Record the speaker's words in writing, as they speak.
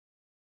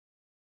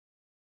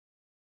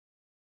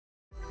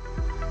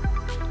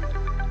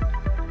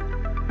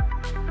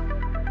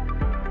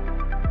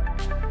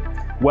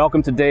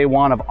Welcome to day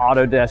one of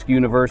Autodesk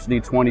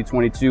University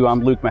 2022. I'm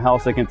Luke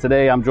Mihalsik, and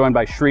today I'm joined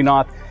by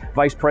Srinath,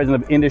 Vice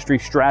President of Industry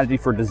Strategy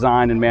for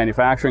Design and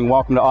Manufacturing.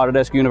 Welcome to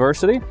Autodesk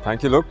University.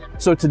 Thank you, Luke.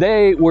 So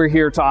today we're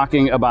here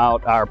talking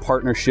about our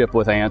partnership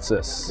with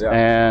Ansys. Yeah.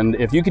 And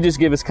if you could just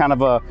give us kind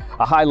of a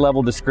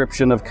high-level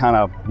description of kind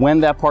of when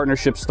that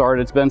partnership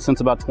started. It's been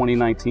since about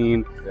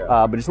 2019,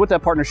 but just what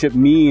that partnership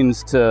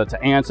means to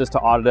Ansys, to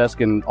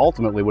Autodesk, and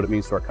ultimately what it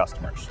means to our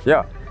customers.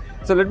 Yeah.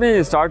 So let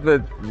me start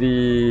with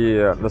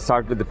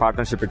the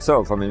partnership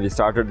itself. I mean, we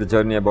started the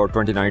journey about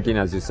 2019,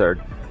 as you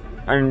said.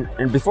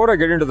 And before I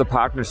get into the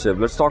partnership,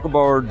 let's talk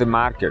about the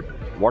market.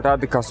 What are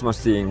the customers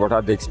seeing? What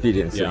are they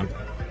experiencing?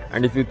 Yeah.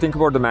 And if you think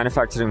about the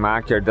manufacturing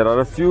market, there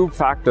are a few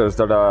factors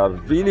that are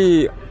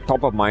really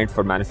top of mind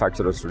for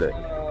manufacturers today.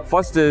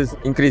 First is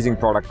increasing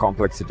product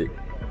complexity.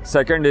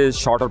 Second is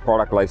shorter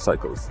product life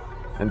cycles.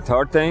 And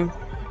third thing,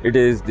 it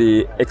is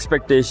the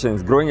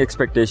expectations, growing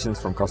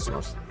expectations from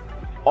customers.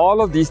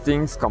 All of these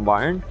things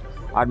combined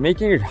are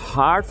making it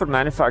hard for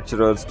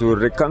manufacturers to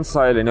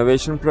reconcile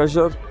innovation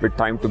pressure with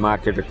time to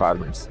market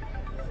requirements.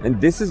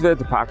 And this is where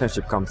the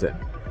partnership comes in.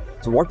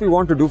 So what we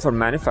want to do for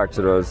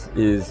manufacturers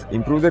is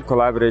improve their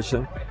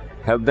collaboration,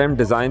 help them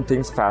design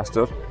things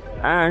faster,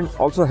 and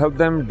also help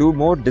them do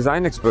more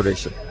design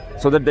exploration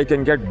so that they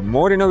can get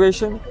more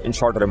innovation in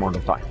shorter amount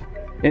of time.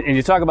 And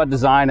you talk about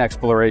design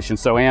exploration,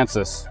 so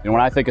Ansys,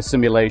 when I think of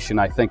simulation,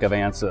 I think of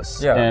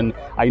Ansys. Yeah. And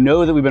I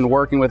know that we've been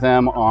working with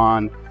them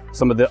on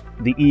some of the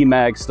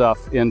EMAG stuff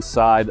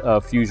inside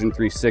of Fusion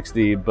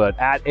 360, but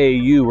at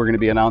AU, we're going to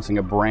be announcing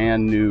a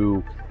brand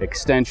new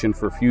extension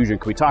for Fusion.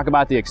 Can we talk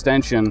about the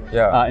extension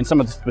and some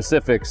of the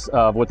specifics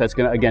of what that's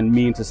going to, again,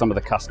 mean to some of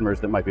the customers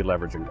that might be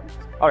leveraging them?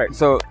 All right,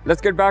 so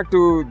let's get back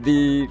to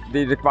the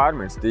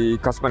requirements, the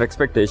customer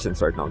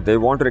expectations right now. They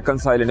want to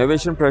reconcile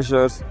innovation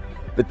pressures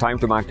with time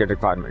to market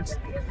requirements.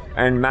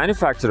 And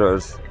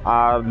manufacturers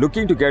are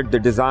looking to get the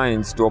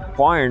designs to a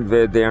point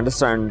where they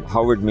understand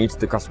how it meets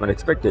the customer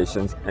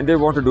expectations, and they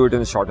want to do it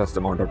in the shortest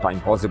amount of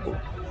time possible.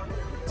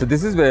 So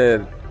this is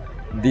where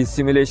the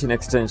simulation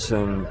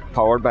extension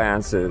powered by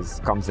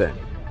Ansys comes in.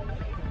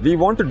 We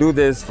want to do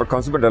this for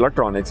consumer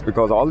electronics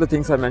because all the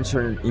things I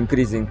mentioned,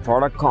 increasing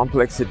product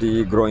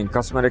complexity, growing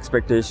customer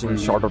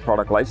expectations, shorter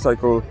product life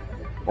cycle,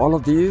 all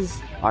of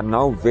these are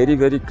now very,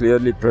 very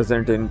clearly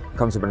present in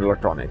consumer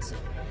electronics.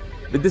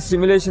 With this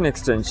simulation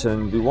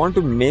extension, we want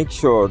to make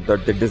sure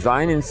that the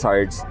design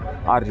insights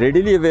are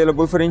readily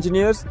available for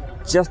engineers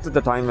just at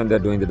the time when they're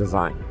doing the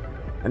design.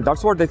 And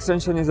that's what the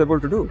extension is able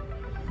to do.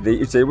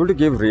 It's able to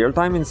give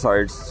real-time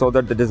insights so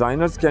that the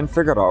designers can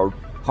figure out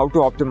how to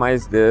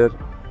optimize their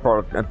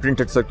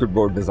printed circuit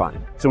board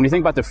design. So when you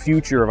think about the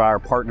future of our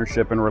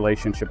partnership and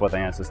relationship with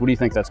Ansys, what do you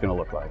think that's going to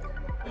look like?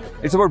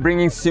 It's about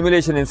bringing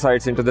simulation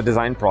insights into the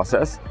design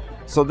process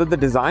so that the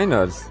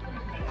designers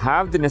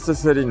have the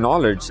necessary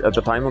knowledge at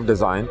the time of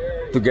design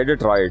to get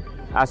it right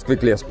as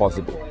quickly as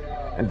possible.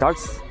 And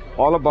that's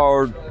all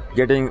about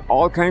getting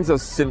all kinds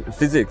of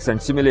physics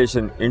and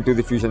simulation into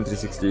the Fusion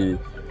 360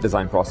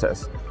 design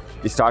process.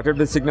 We started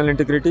with signal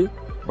integrity,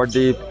 but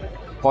the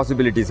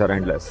possibilities are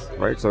endless,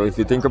 right? So if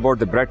you think about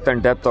the breadth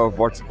and depth of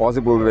what's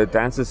possible with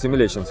Ansys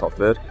simulation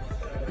software,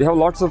 we have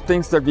lots of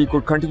things that we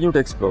could continue to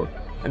explore.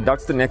 And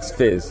that's the next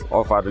phase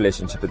of our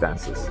relationship with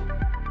Ansys.